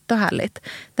yvigt och härligt.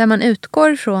 Där man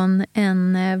utgår från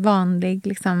en vanlig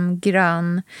liksom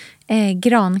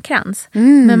grankrans.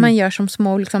 Men man gör som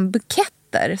små liksom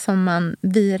buketter som man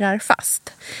virar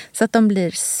fast. Så att de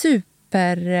blir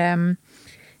super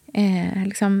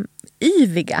liksom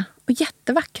yviga och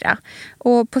jättevackra.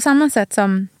 Och på samma sätt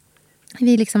som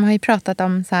vi liksom har ju pratat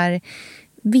om så här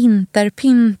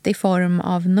vinterpynt i form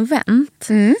av novent.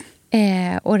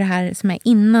 Och det här som är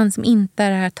innan, som inte är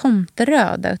det här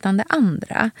tomteröda utan det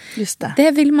andra. Just det.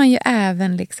 Det vill man ju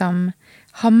även liksom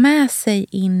ha med sig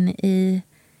in i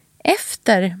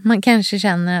efter man kanske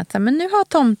känner att men nu har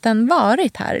tomten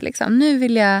varit här liksom. Nu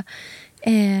vill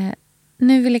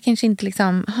jag kanske inte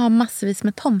liksom ha massvis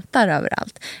med tomtar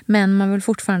överallt. Men man vill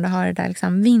fortfarande ha det där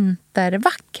liksom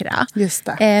vintervackra. Just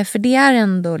det. För det är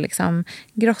ändå liksom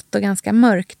grått och ganska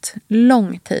mörkt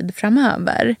lång tid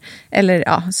framöver. Eller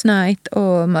ja, snöigt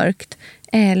och mörkt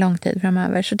lång tid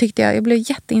framöver. Så tyckte jag blev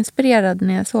jätteinspirerad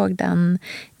när jag såg den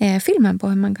filmen på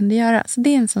hur man kunde göra. Så det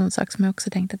är en sån sak som jag också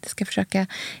tänkte att jag ska försöka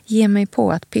ge mig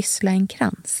på, att pyssla en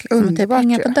krans. Liksom, och typ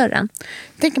hänga på dörren.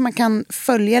 Jag tänker man kan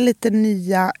följa lite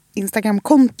nya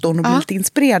Instagram-konton och bli lite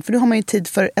inspirerad. För då har man ju tid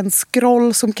för en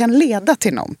scroll som kan leda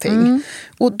till någonting.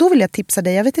 Och då vill jag tipsa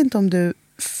dig. Jag vet inte om du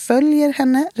följer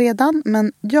henne redan.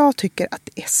 Men jag tycker att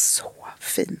det är så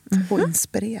fint och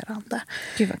inspirerande.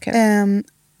 Gud vad kul.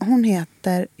 Hon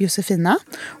heter Josefina.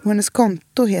 Och hennes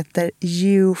konto heter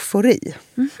Eufori.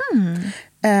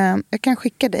 Jag kan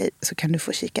skicka dig så kan du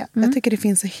få kika. Jag tycker det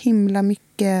finns så himla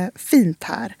mycket fint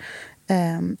här.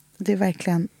 Det är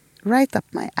verkligen right up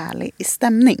my alley i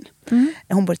stämning.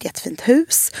 Hon bor i ett jättefint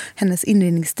hus. Hennes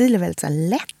inredningsstil är väldigt så här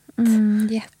lätt.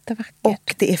 Jättevackert.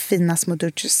 Och det är fina små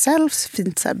do-it-yourself,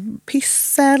 fint så här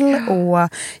pyssel och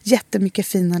jättemycket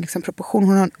fina liksom proportioner.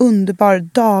 Hon har en underbar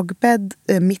dagbädd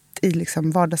mitt i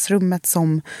liksom vardagsrummet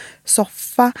som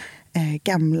soffa.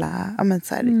 Gamla, ja, men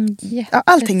så här,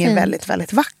 allting är väldigt,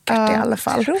 väldigt vackert i alla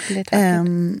fall.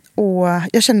 Och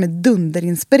jag känner mig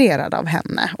dunderinspirerad av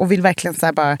henne och vill verkligen så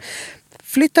här bara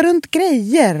flytta runt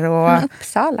grejer och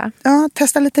Uppsala. Ja,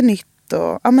 testa lite nytt.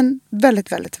 Och, ja, men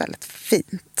väldigt, väldigt, väldigt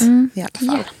fint i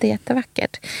alla fall.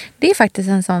 Jättevackert. Det är faktiskt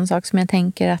en sån sak som jag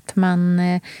tänker att man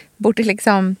borde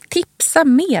liksom tipsa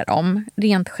mer om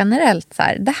rent generellt. Så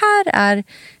här. Det här är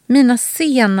mina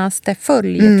senaste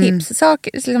följetips.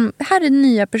 Saker, liksom, det här är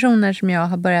nya personer som jag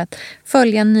har börjat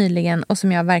följa nyligen och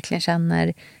som jag verkligen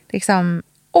känner liksom,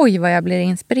 oj vad jag blir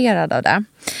inspirerad av det.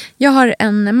 Jag har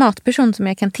en matperson som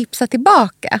jag kan tipsa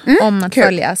tillbaka om att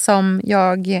följa. Som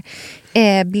jag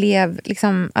blev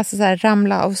liksom, alltså så här,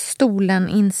 ramla av stolen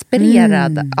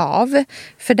inspirerad av.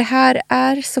 För det här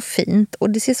är så fint och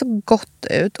det ser så gott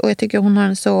ut. Och jag tycker hon har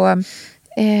en så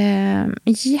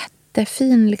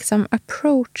jättefin liksom,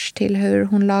 approach till hur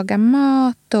hon lagar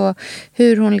mat. Och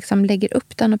hur hon liksom lägger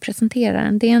upp den och presenterar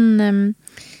den. Det är en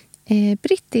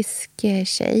brittisk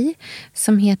tjej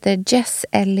som heter Jess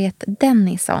Elliot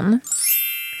Dennison.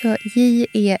 Så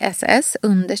JESS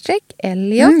 _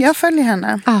 Elliot. Jag följer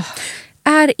henne.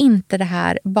 Är inte det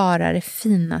här bara det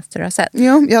finaste du har sett?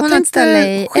 Jo, hon har ett ställe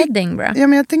i Edinburgh. Ja,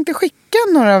 men jag tänkte skicka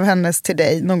några av hennes till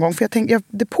dig någon gång.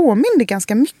 För det påminner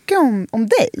ganska mycket om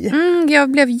dig.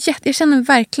 Jag känner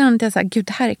verkligen att jag sa, gud,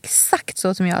 det här är exakt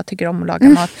så som jag tycker om att laga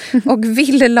mat. Och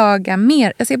ville laga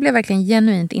mer. Alltså jag blev verkligen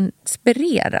genuint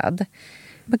inspirerad.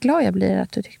 Vad glad jag blir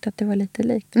att du tyckte att det var lite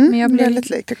likt. Men jag blev väldigt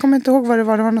likt. Jag kommer inte ihåg vad det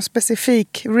var. Det var någon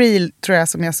specifik reel, tror jag,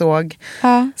 som jag såg.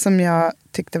 Ja. Som jag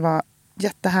tyckte var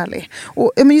jättehärlig.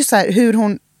 Och men just så här, hur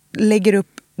hon lägger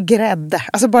upp grädde.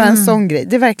 Alltså bara en sån grej.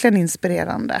 Det är verkligen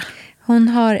inspirerande. Hon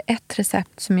har ett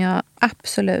recept som jag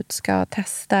absolut ska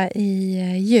testa i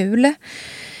jul.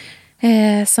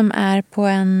 Som är på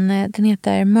den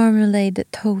heter marmalade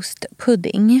toast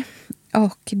pudding.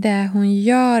 Och det hon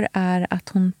gör är att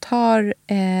hon tar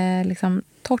liksom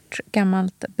torrt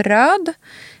gammalt bröd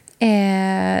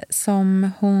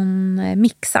som hon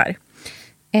mixar.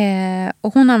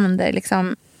 Och hon använder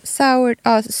liksom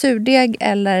surdeg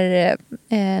eller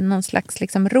någon slags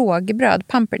liksom rågbröd,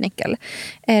 pumpernickel,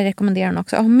 rekommenderar hon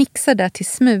också. Och hon mixar det till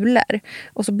smulor.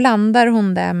 Och så blandar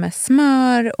hon det med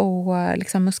smör och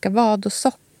liksom muscavad och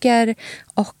socker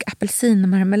och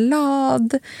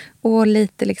apelsinmarmelad och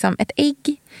lite liksom ett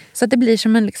ägg. Så att det blir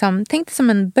som en liksom, tänk dig som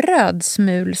en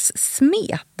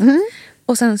brödsmulssmet.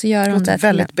 Och sen så gör hon det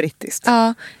väldigt brittiskt.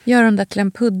 Ja, gör hon det till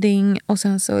en pudding och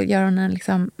sen så gör hon en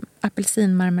liksom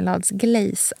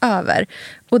apelsinmarmeladsglaze över.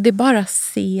 Och det bara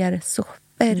ser så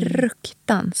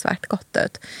fruktansvärt gott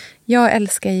ut. Jag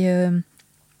älskar ju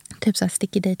typ så här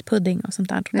sticky date pudding och sånt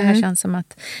där. Och det här känns som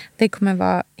att det kommer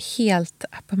vara helt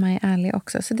up my alley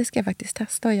också. Så det ska jag faktiskt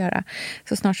testa att göra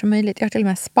så snart som möjligt. Jag har till och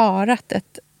med sparat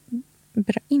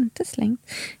inte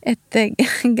slängt, ett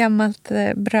gammalt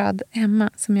bröd hemma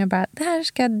som jag bara, det här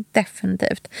ska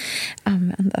definitivt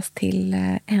användas till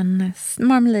en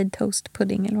marmalade toast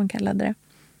pudding eller vad man kallade det.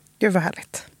 Gud vad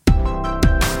härligt.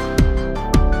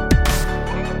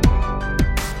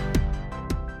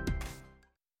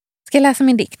 Ska jag läsa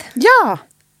min dikt? Ja!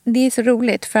 Det är så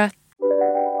roligt för att...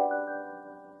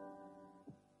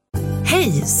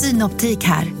 Hej, Synoptik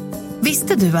här.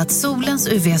 Visste du att solens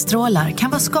UV-strålar kan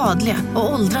vara skadliga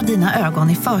och åldra dina ögon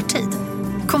i förtid?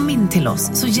 Kom in till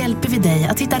oss så hjälper vi dig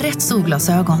att hitta rätt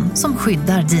solglasögon som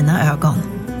skyddar dina ögon.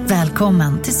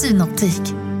 Välkommen till Synoptik.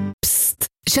 Psst,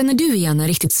 känner du igen en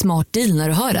riktigt smart deal när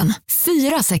du hör den?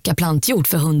 4 säckar plantjord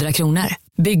för 100 kronor.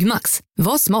 Byggmax,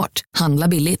 var smart, handla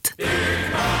billigt.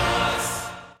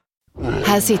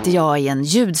 Här sitter jag i en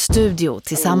ljudstudio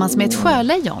tillsammans med ett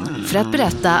sjölejon för att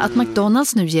berätta att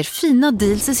McDonalds nu ger fina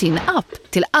deals i sin app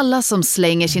till alla som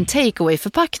slänger sin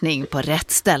takeaway-förpackning på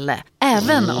rätt ställe.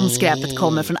 Även om skräpet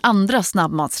kommer från andra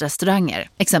snabbmatsrestauranger,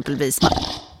 exempelvis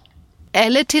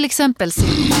eller till exempel...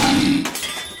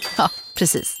 Ja,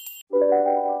 precis.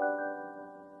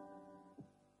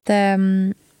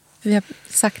 Vi har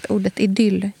sagt ordet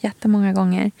idyll jättemånga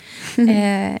gånger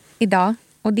idag.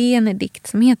 Och det är en dikt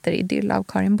som heter Idyll av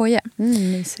Karin Boije.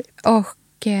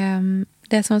 Och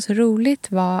det som var så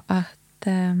roligt var att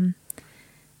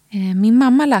min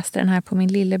mamma läste den här på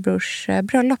min lillebrors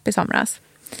bröllop i somras.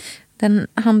 Den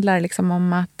handlar liksom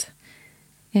om att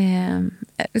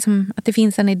det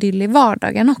finns en idyll i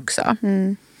vardagen också.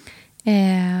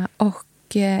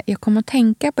 Och jag kom att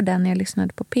tänka på den när jag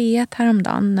lyssnade på P1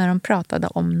 häromdagen när de pratade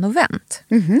om novent.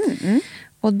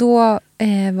 Och då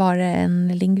var det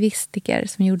en lingvistiker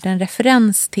som gjorde en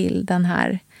referens till den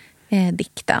här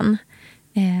dikten.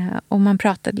 Och man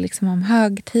pratade liksom om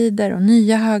högtider och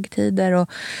nya högtider och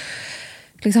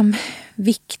liksom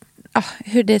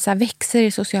hur det så här växer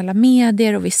i sociala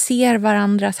medier och vi ser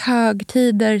varandras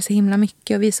högtider så himla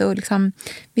mycket och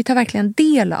vi tar verkligen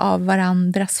del av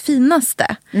varandras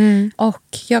finaste.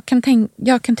 Och jag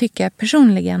kan tycka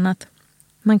personligen att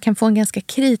man kan få en ganska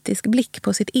kritisk blick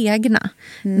på sitt egna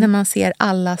när man ser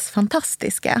allas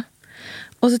fantastiska.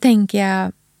 Och så tänker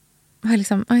jag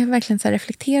har verkligen så här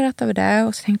reflekterat över det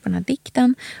och så tänkt på den här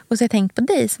dikten. Och så har jag tänkt på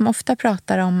dig som ofta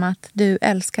pratar om att du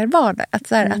älskar vardag. Att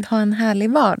ha en härlig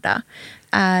vardag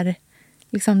är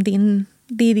liksom det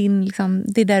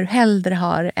är där du hellre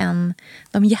har än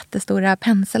de jättestora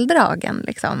penseldragen.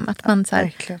 Liksom. Att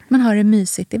man har det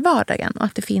mysigt i vardagen och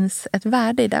att det finns ett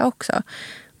värde i det också.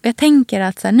 Jag tänker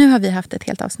att nu har vi haft ett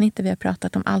helt avsnitt där vi har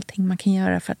pratat om allting man kan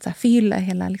göra för att förgylla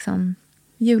hela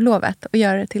jullovet och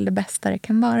göra det till det bästa det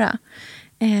kan vara.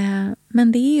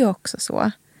 Men det är ju också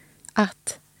så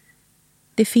att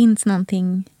det finns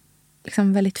någonting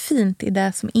väldigt fint i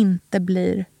det som inte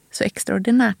blir så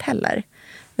extraordinärt heller.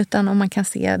 Utan om man kan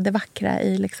se det vackra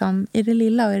i det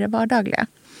lilla och i det vardagliga.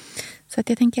 Så att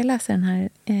jag tänker läsa den här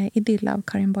Idyll av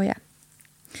Karin Boije.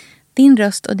 Din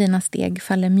röst och dina steg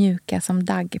faller mjuka som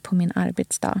dagg på min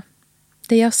arbetsdag.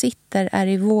 Där jag sitter är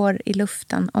i vår i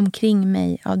luften omkring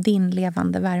mig av din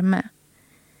levande värme.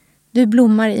 Du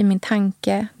blommar i min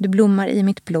tanke, du blommar i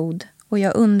mitt blod och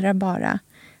jag undrar bara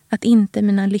att inte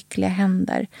mina lyckliga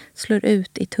händer slår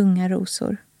ut i tunga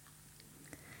rosor.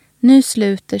 Nu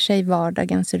sluter sig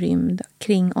vardagens rymd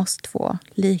kring oss två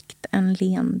likt en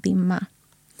len dimma.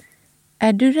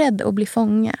 Är du rädd att bli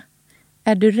fånge?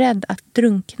 Är du rädd att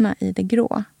drunkna i det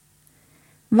grå?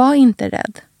 Var inte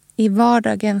rädd. I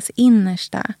vardagens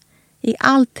innersta, i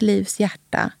allt livs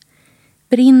hjärta,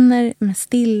 brinner med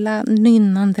stilla,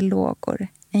 nynnande lågor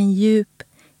en djup,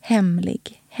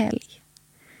 hemlig helg.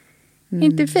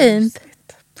 Inte fint?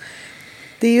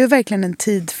 Det är ju verkligen en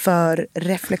tid för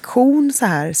reflektion så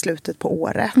här slutet på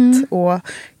året. Och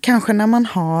kanske när man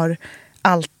har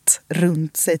allt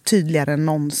runt sig tydligare än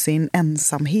någonsin.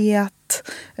 Ensamhet,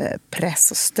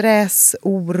 press och stress,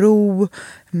 oro.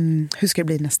 Hur ska det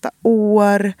bli nästa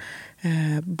år?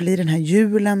 Blir den här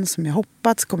julen som jag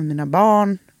hoppats? Kommer mina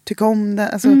barn tycka om den?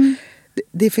 Alltså,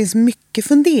 det finns mycket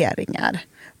funderingar.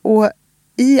 Och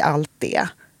i allt det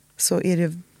så är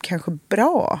det kanske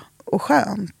bra och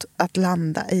skönt att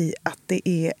landa i att det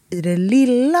är i det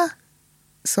lilla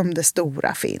som det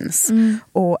stora finns.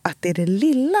 Och att det är det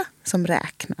lilla som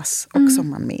räknas och som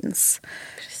man minns.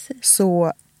 Precis.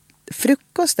 Så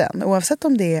frukosten, oavsett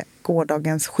om det är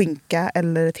gårdagens skinka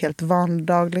eller ett helt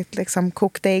vardagligt liksom,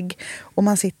 kokt ägg, och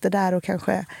man sitter där och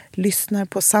kanske lyssnar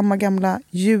på samma gamla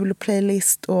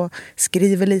julplaylist och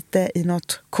skriver lite i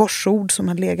något korsord som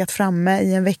har legat framme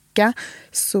i en vecka,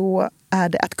 så är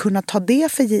det att kunna ta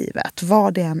det för givet,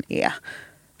 vad det än är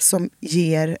som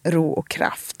ger ro och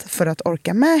kraft för att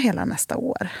orka med hela nästa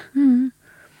år.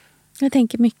 Jag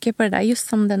tänker mycket på det där, just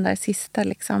som den där sista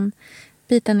liksom,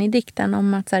 biten i dikten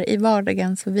om att så här, i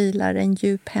vardagen så vilar en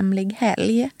djup hemlig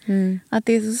helg. Att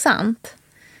det är så sant.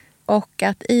 Och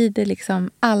att i det liksom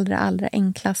allra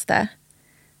enklaste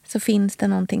så finns det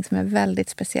någonting som är väldigt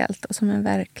speciellt och som är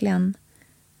verkligen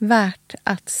värt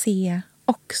att se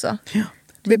också. Ja.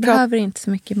 Vi behöver inte så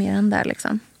mycket mer än det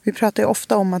liksom. Vi pratar ju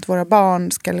ofta om att våra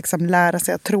barn ska liksom lära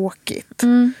sig att tråkigt.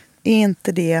 Är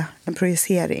inte det en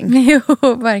projicering?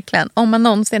 Jo, verkligen. Om man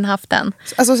någonsin haft den.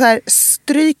 Alltså så här,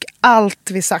 stryk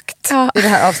allt vi sagt i det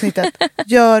här avsnittet.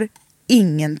 Gör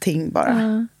ingenting bara.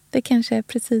 Ja, det kanske är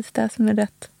precis det som är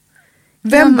rätt.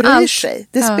 Vem bryr sig?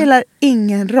 Det spelar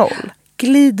ingen roll.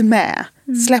 Glid med.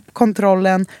 Släpp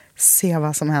kontrollen. Se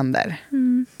vad som händer.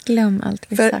 Glöm allt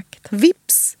vi sagt.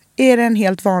 Vips är det en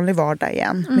helt vanlig vardag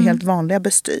igen. Med helt vanliga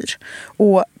bestyr.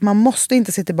 Och man måste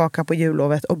inte se tillbaka på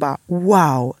jullovet och bara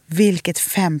wow, vilket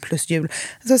 5+ jul.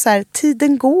 Alltså så här,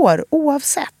 tiden går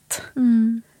oavsett.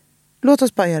 Låt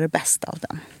oss bara göra det bästa av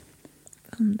den.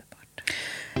 Underbart.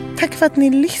 Tack för att ni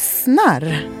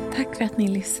lyssnar. Tack för att ni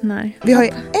lyssnar. Vi har ju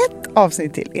ett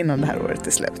avsnitt till innan det här året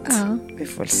är slut. Ja. Vi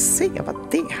får se vad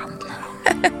det handlar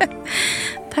om.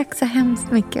 Tack så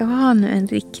hemskt mycket och ha nu en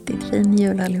riktigt fin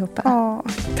jul allihopa. Ja,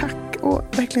 tack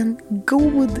och verkligen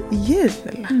god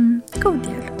jul. God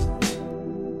jul.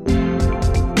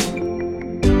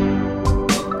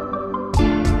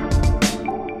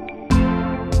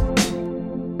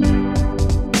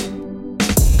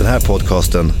 Den här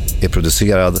podcasten är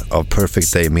producerad av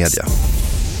Perfect Day Media.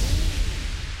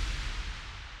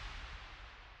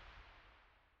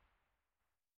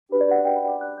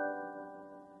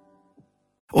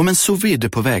 Om en sous vide är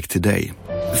på väg till dig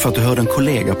för att du hörde en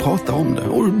kollega prata om det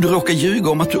och du råkar ljuga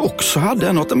om att du också hade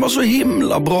en och att den var så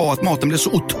himla bra att maten blev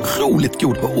så otroligt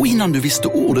god. Och innan du visste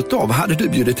ordet av hade du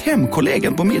bjudit hem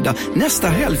kollegan på middag nästa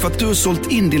helg för att du har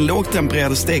sålt in din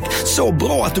lågtempererade stek så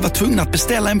bra att du var tvungen att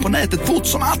beställa en på nätet fort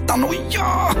som attan. Och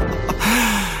ja!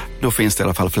 Då finns det i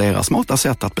alla fall flera smarta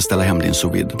sätt att beställa hem din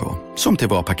sous vide på. Som till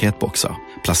våra paketboxar.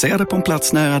 Placerade på en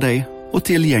plats nära dig och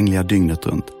tillgängliga dygnet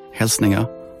runt. Hälsningar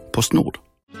PostNord.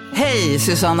 Hej,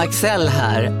 Susanne Axel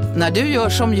här. När du gör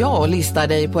som jag och listar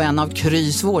dig på en av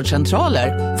Krys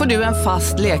vårdcentraler får du en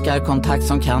fast läkarkontakt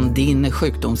som kan din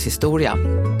sjukdomshistoria.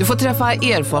 Du får träffa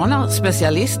erfarna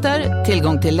specialister,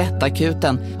 tillgång till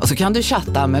lättakuten och så kan du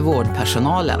chatta med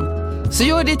vårdpersonalen. Så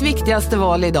gör ditt viktigaste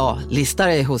val idag, lista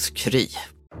dig hos Kry.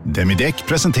 Demideck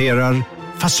presenterar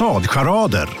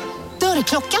Fasadcharader.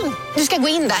 Dörrklockan. Du ska gå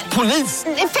in där. Polis?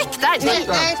 Effektar?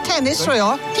 Nej, tennis tror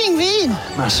jag. Pingvin.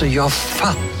 Alltså jag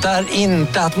fattar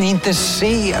inte att ni inte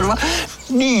ser. Va?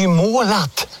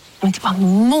 Nymålat. Men det var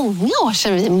många år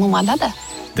sedan vi målade.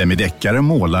 Demideckare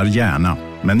målar gärna,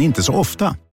 men inte så ofta.